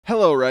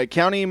Hello, Wright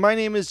County. My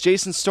name is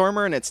Jason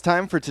Stormer, and it's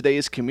time for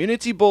today's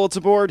Community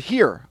Bulletin Board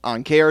here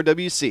on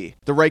KRWC.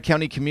 The Wright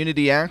County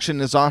Community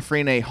Action is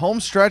offering a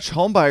homestretch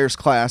homebuyers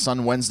class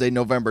on Wednesday,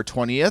 November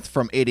 20th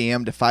from 8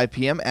 a.m. to 5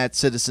 p.m. at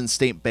Citizens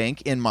State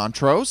Bank in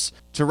Montrose.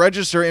 To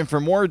register and for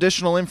more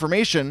additional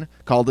information,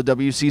 call the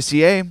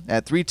WCCA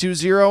at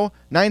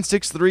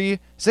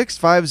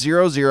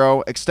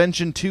 320-963-6500,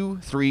 extension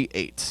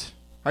 238.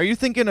 Are you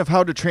thinking of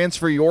how to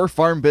transfer your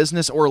farm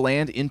business or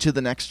land into the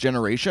next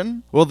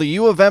generation? Well, the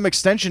U of M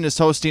Extension is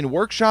hosting a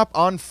workshop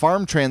on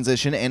farm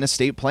transition and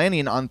estate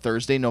planning on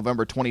Thursday,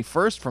 November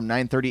 21st from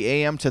 9:30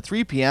 a.m. to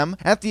 3 p.m.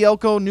 at the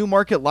Elko New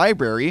Market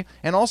Library,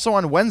 and also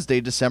on Wednesday,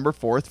 December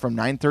 4th from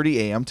 9:30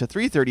 a.m. to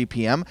 3:30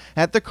 p.m.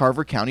 at the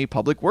Carver County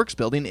Public Works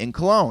Building in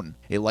Cologne.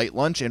 A light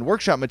lunch and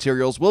workshop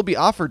materials will be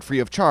offered free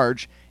of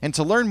charge, and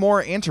to learn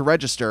more and to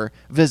register,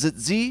 visit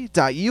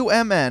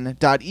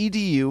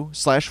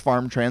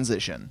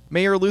z.umn.edu/farmtransition.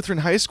 Mayer Lutheran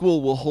High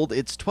School will hold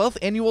its 12th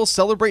annual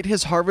Celebrate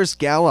His Harvest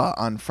Gala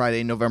on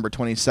Friday, November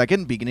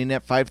 22nd, beginning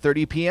at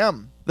 5:30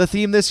 p.m. The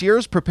theme this year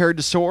is Prepared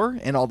to Soar,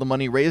 and all the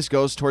money raised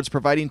goes towards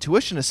providing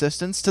tuition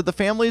assistance to the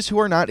families who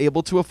are not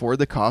able to afford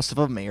the cost of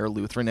a Mayer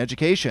Lutheran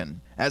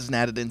education. As an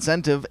added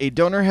incentive, a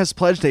donor has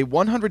pledged a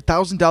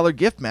 $100,000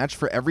 gift match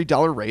for every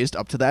dollar raised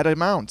up to that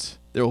amount.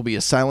 There will be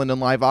a silent and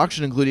live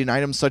auction including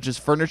items such as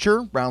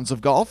furniture, rounds of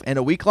golf, and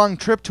a week-long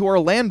trip to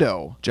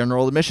Orlando.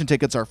 General admission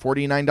tickets are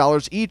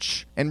 $49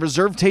 each, and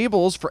reserved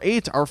tables for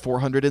 8 are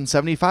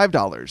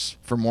 $475.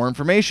 For more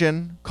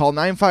information, call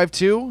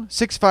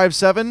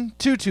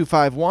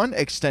 952-657-2251,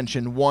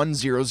 extension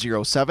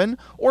 1007,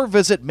 or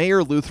visit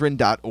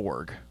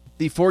mayerlutheran.org.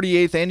 The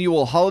 48th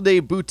Annual Holiday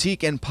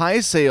Boutique and Pie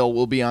Sale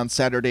will be on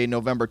Saturday,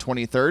 November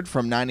 23rd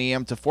from 9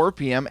 a.m. to 4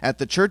 p.m. at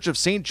the Church of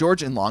St.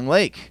 George in Long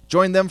Lake.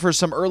 Join them for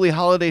some early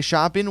holiday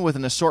shopping with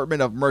an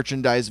assortment of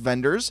merchandise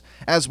vendors,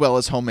 as well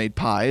as homemade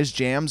pies,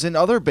 jams, and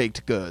other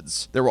baked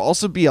goods. There will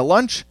also be a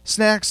lunch,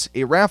 snacks,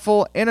 a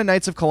raffle, and a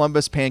Knights of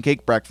Columbus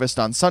pancake breakfast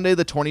on Sunday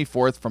the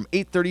 24th from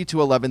 8:30 to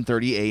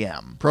 11:30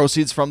 a.m.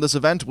 Proceeds from this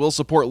event will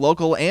support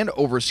local and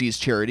overseas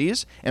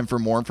charities, and for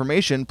more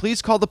information,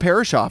 please call the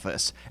parish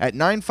office at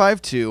 952-473-1247.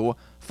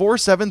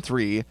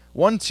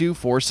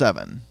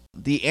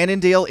 The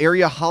Annandale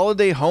Area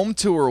Holiday Home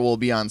Tour will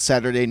be on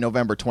Saturday,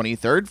 November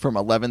 23rd from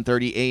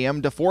 11:30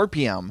 a.m. to 4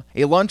 p.m.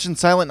 A lunch and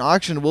silent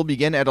auction will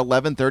begin at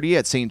 11:30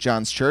 at St.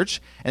 John's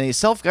Church, and a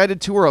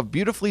self-guided tour of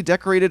beautifully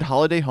decorated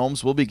holiday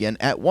homes will begin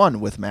at 1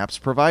 with maps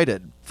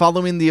provided.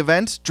 Following the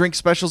event, drink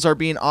specials are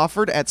being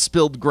offered at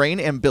Spilled Grain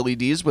and Billy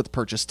D's with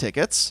purchase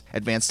tickets.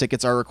 Advance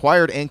tickets are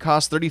required and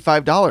cost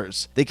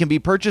 $35. They can be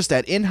purchased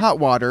at In Hot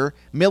Water,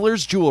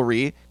 Miller's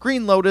Jewelry,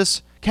 Green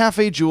Lotus,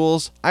 Cafe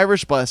Jules,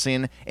 Irish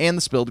Blessing, and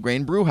the Spilled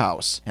Grain Brew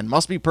House, and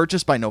must be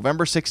purchased by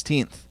November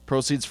 16th.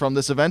 Proceeds from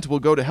this event will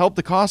go to help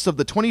the cost of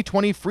the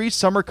 2020 Free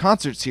Summer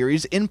Concert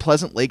Series in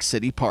Pleasant Lake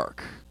City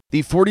Park.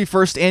 The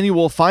 41st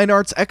Annual Fine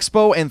Arts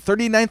Expo and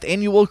 39th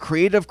Annual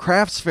Creative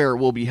Crafts Fair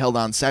will be held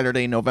on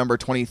Saturday, November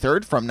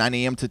 23rd from 9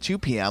 a.m. to 2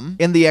 p.m.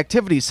 in the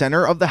Activity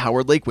Center of the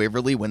Howard Lake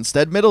Waverly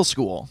Winstead Middle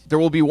School. There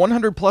will be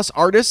 100-plus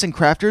artists and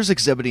crafters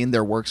exhibiting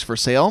their works for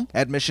sale.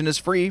 Admission is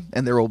free,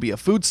 and there will be a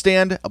food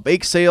stand, a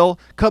bake sale,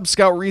 Cub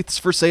Scout wreaths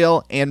for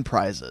sale, and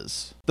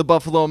prizes. The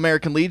Buffalo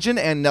American Legion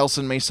and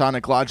Nelson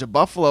Masonic Lodge of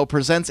Buffalo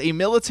presents a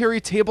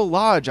military table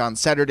lodge on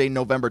Saturday,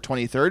 November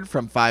 23rd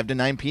from 5 to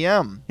 9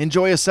 p.m.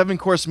 Enjoy a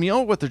 7-course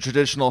meal with the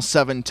traditional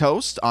 7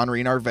 toast,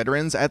 honoring our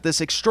veterans at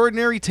this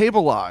extraordinary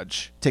table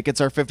lodge.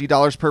 Tickets are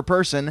 $50 per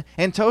person,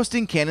 and toast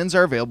and cannons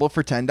are available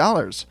for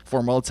 $10.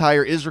 Formal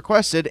attire is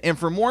requested, and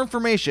for more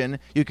information,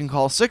 you can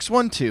call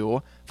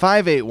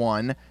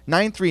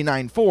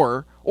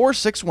 612-581-9394 or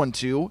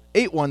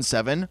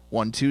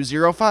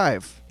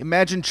 612-817-1205.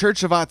 Imagine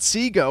Church of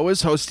Otsego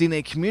is hosting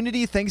a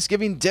community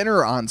Thanksgiving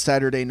dinner on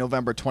Saturday,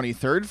 November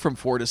 23rd from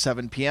 4 to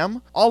 7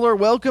 p.m. All are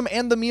welcome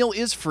and the meal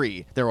is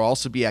free. There will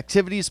also be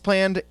activities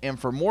planned, and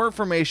for more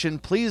information,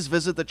 please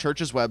visit the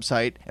church's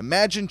website,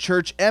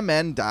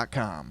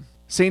 imaginechurchmn.com.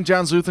 St.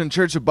 John's Lutheran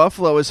Church of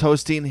Buffalo is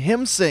hosting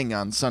Hymn Sing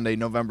on Sunday,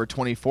 November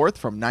 24th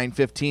from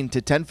 9:15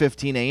 to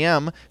 10:15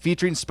 a.m.,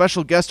 featuring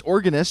special guest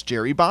organist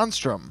Jerry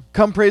Bonstrom.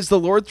 Come praise the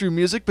Lord through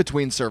music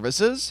between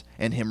services,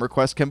 and hymn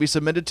requests can be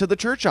submitted to the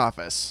church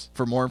office.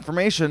 For more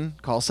information,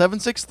 call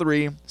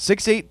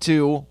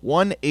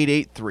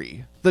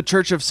 763-682-1883. The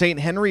Church of St.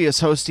 Henry is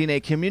hosting a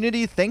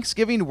community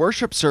Thanksgiving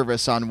worship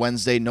service on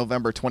Wednesday,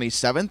 November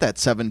 27th at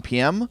 7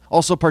 p.m.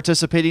 Also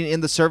participating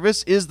in the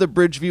service is the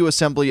Bridgeview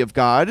Assembly of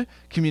God,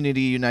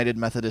 Community United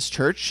Methodist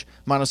Church,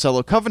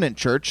 Monticello Covenant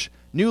Church,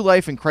 New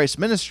Life in Christ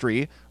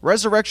Ministry,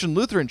 Resurrection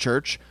Lutheran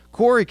Church,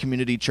 Quarry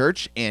Community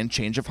Church, and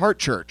Change of Heart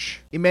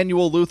Church.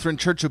 Emmanuel Lutheran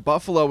Church of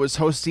Buffalo is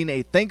hosting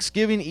a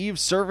Thanksgiving Eve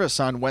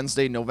service on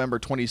Wednesday, November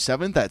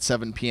 27th at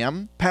 7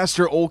 p.m.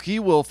 Pastor Olkey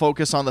will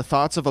focus on the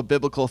thoughts of a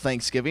biblical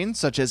Thanksgiving,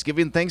 such as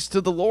giving thanks to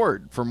the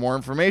Lord. For more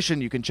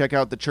information, you can check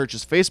out the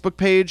church's Facebook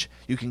page,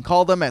 you can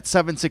call them at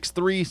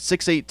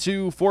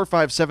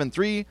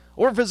 763-682-4573,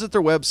 or visit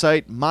their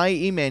website,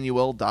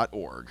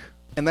 myemmanuel.org.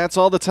 And that's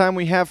all the time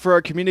we have for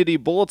our community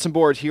bulletin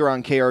board here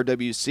on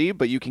KRWC,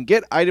 but you can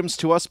get items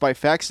to us by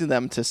faxing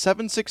them to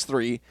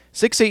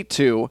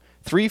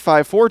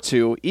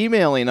 763-682-3542,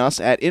 emailing us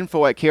at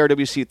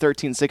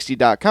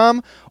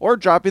info@krwc1360.com, or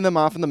dropping them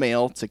off in the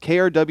mail to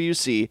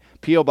KRWC,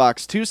 P.O.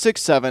 Box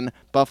 267,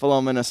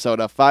 Buffalo,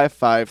 Minnesota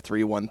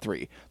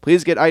 55313.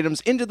 Please get items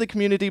into the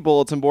community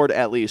bulletin board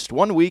at least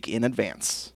 1 week in advance.